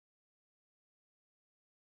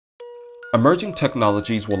Emerging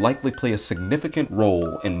technologies will likely play a significant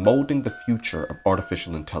role in molding the future of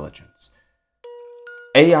artificial intelligence.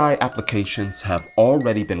 AI applications have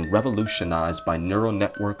already been revolutionized by neural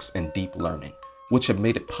networks and deep learning, which have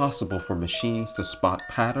made it possible for machines to spot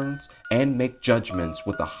patterns and make judgments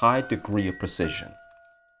with a high degree of precision.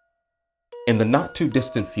 In the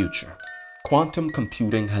not-too-distant future, quantum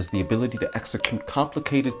computing has the ability to execute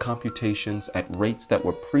complicated computations at rates that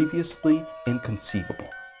were previously inconceivable.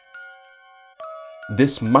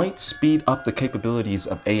 This might speed up the capabilities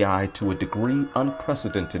of AI to a degree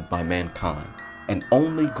unprecedented by mankind, and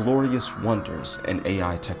only glorious wonders in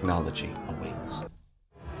AI technology awaits.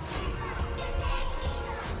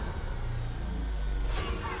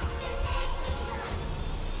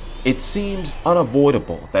 It seems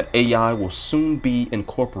unavoidable that AI will soon be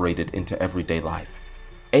incorporated into everyday life.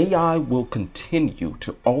 AI will continue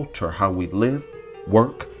to alter how we live,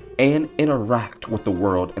 work, and interact with the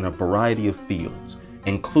world in a variety of fields,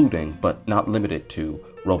 including, but not limited to,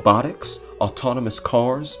 robotics, autonomous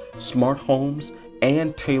cars, smart homes,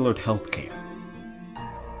 and tailored healthcare.